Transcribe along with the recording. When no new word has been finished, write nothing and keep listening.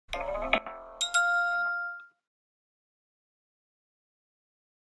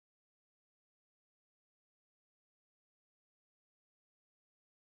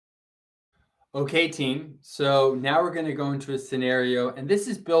Okay, team. So now we're going to go into a scenario, and this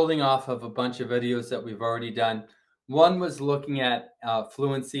is building off of a bunch of videos that we've already done. One was looking at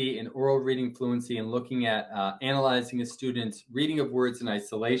fluency and oral reading fluency and looking at analyzing a student's reading of words in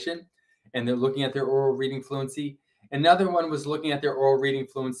isolation, and they're looking at their oral reading fluency. Another one was looking at their oral reading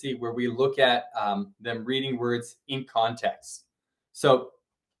fluency where we look at them reading words in context. So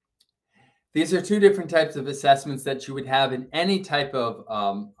these are two different types of assessments that you would have in any type of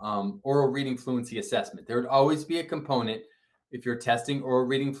oral reading fluency assessment. There would always be a component if you're testing oral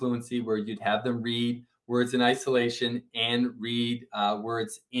reading fluency where you'd have them read words in isolation and read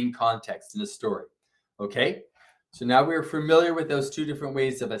words in context in a story. Okay, so now we're familiar with those two different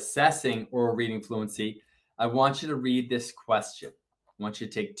ways of assessing oral reading fluency. I want you to read this question. I want you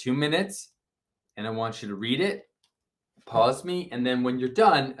to take 2 minutes and I want you to read it. Pause me, and then when you're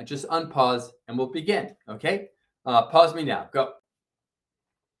done, just unpause and we'll begin, okay? Pause me now, go.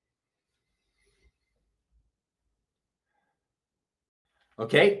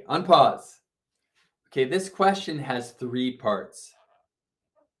 Okay, unpause. Okay, this question has 3 parts.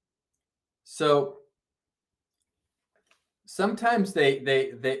 So sometimes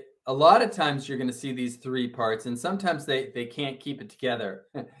a lot of times you're going to see these 3 parts, and sometimes they can't keep it together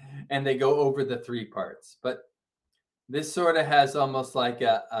and they go over the 3 parts. But this sort of has almost like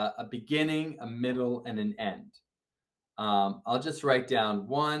a beginning, a middle, and an end. I'll just write down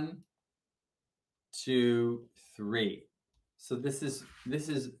 1, 2, 3. So this is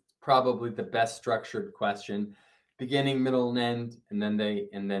probably the best structured question. Beginning, middle, and end, and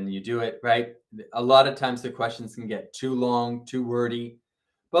then you do it, right? A lot of times the questions can get too long, too wordy.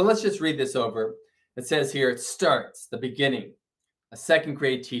 But let's just read this over. It says here, it starts, the beginning. A 2nd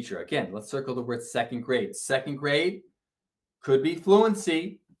grade teacher. Again, let's circle the word 2nd grade. 2nd grade could be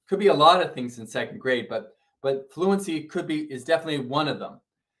fluency, could be a lot of things in 2nd grade, but fluency is definitely one of them.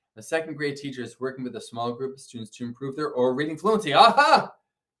 A 2nd grade teacher is working with a small group of students to improve their oral reading fluency. Aha!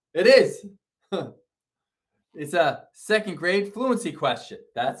 It is. It's a 2nd grade fluency question.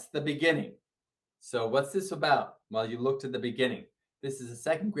 That's the beginning. So what's this about? Well, you looked at the beginning. This is a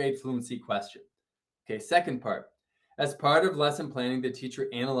 2nd grade fluency question. Okay, second part. As part of lesson planning, the teacher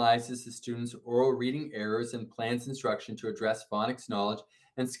analyzes the students' oral reading errors and plans instruction to address phonics knowledge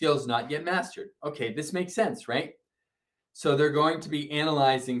and skills not yet mastered. Okay, this makes sense, right? So they're going to be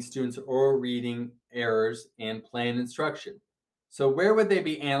analyzing students' oral reading errors and plan instruction. So where would they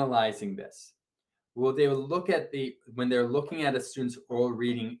be analyzing this? Well, they would look at when they're looking at a student's oral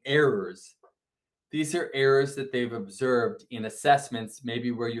reading errors, these are errors that they've observed in assessments,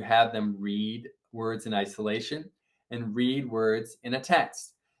 maybe where you have them read words in isolation and read words in a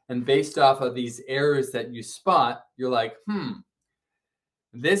text. And based off of these errors that you spot, you're like,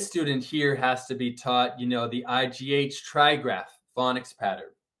 this student here has to be taught, the IGH trigraph phonics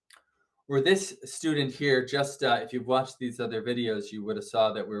pattern. Or this student here, just if you've watched these other videos, you would have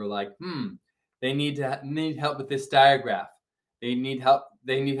saw that we were like, they need help with this diagraph. They need help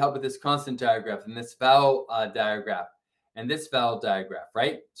with this constant diagraph and this vowel diagraph and this vowel diagraph,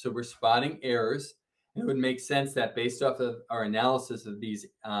 right? So we're spotting errors. It would make sense that based off of our analysis of these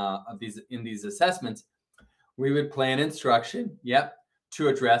in these assessments, we would plan instruction, to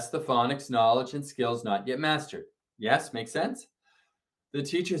address the phonics knowledge and skills not yet mastered. Yes, makes sense? The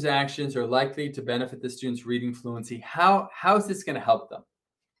teacher's actions are likely to benefit the student's reading fluency. How is this going to help them?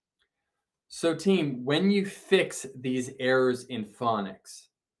 So team, when you fix these errors in phonics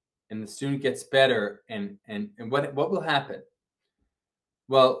and the student gets better, and what will happen?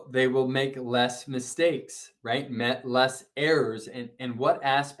 Well, they will make less mistakes, right? Less errors. And what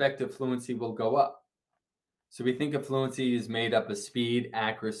aspect of fluency will go up? So we think of fluency is made up of speed,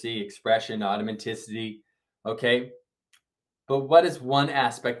 accuracy, expression, automaticity, okay? But what is one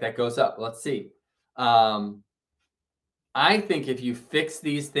aspect that goes up? Let's see. I think if you fix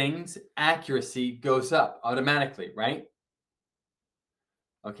these things, accuracy goes up automatically, right?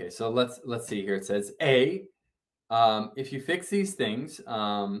 Okay, so let's see here. It says A, if you fix these things,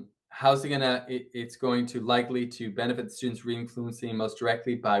 how's it gonna? It's going to likely to benefit the students' reading fluency most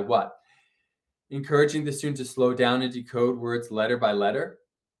directly by what? Encouraging the student to slow down and decode words letter by letter.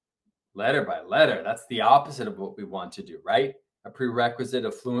 Letter by letter. That's the opposite of what we want to do, right? A prerequisite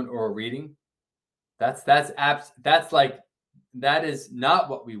of fluent oral reading. That is not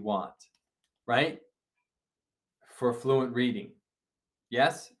what we want, right? For fluent reading.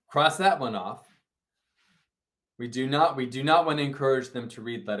 Yes, cross that one off. We do not want to encourage them to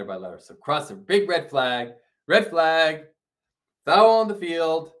read letter by letter. So cross a big red flag, foul on the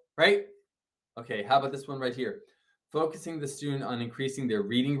field, right? Okay, how about this one right here? Focusing the student on increasing their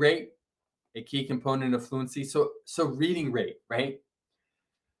reading rate, a key component of fluency. So reading rate, right?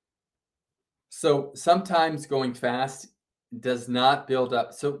 So sometimes going fast does not build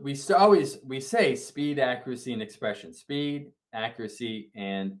up. So we say speed, accuracy, and expression. Speed, accuracy,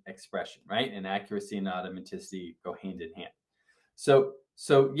 and expression, right? And accuracy and automaticity go hand in hand. So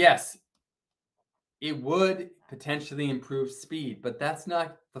yes, it would potentially improve speed, but that's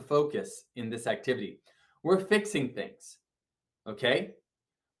not the focus in this activity. We're fixing things, okay?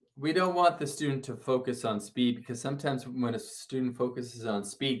 We don't want the student to focus on speed, because sometimes when a student focuses on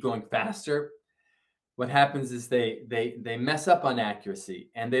speed going faster, what happens is they mess up on accuracy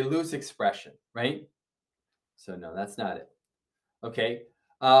and they lose expression, right? So no, that's not it. Okay.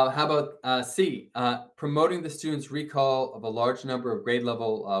 How about C? Promoting the student's recall of a large number of grade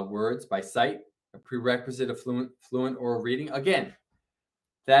level words by sight, a prerequisite of fluent oral reading. Again,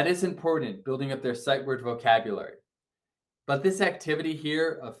 that is important, building up their sight word vocabulary. But this activity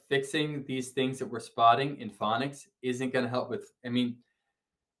here of fixing these things that we're spotting in phonics isn't going to help with, I mean,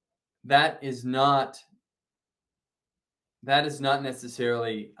 that is not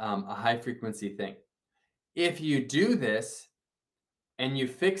necessarily a high frequency thing. If you do this and you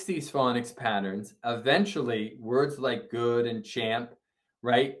fix these phonics patterns, eventually words like good and champ,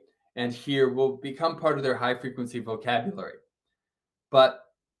 right, and here will become part of their high frequency vocabulary. But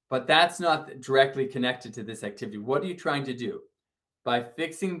that's not directly connected to this activity. What are you trying to do? By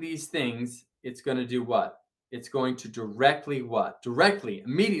fixing these things, it's going to do what? It's going to directly what? Directly,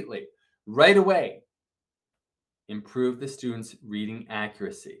 immediately, right away, improve the student's reading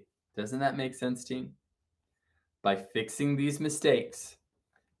accuracy. Doesn't that make sense, team? By fixing these mistakes,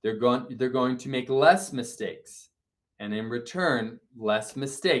 they're going to make less mistakes. And in return, less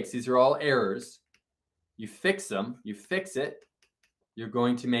mistakes. These are all errors. You fix them, you fix it, you're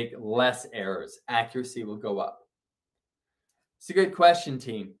going to make less errors. Accuracy will go up. It's a good question,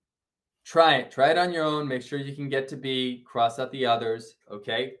 team. Try it. Try it on your own. Make sure you can get to B. Cross out the others,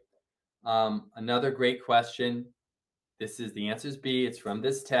 okay? Another great question. The answer is B. It's from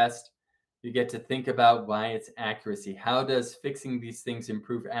this test. You get to think about why it's accuracy. How does fixing these things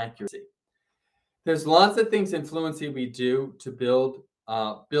improve accuracy? There's lots of things in fluency we do to build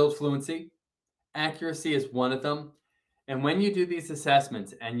fluency. Accuracy is one of them. And when you do these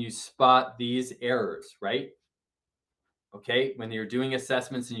assessments and you spot these errors, right? Okay, when you're doing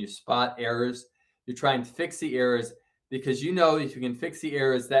assessments and you spot errors, you try and fix the errors, because you know if you can fix the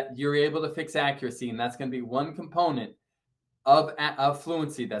errors that you're able to fix accuracy, and that's going to be one component of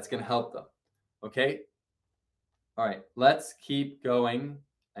fluency that's going to help them. Okay? All right, let's keep going.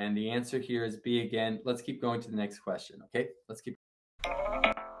 And the answer here is B again. Let's keep going to the next question. Okay? Let's keep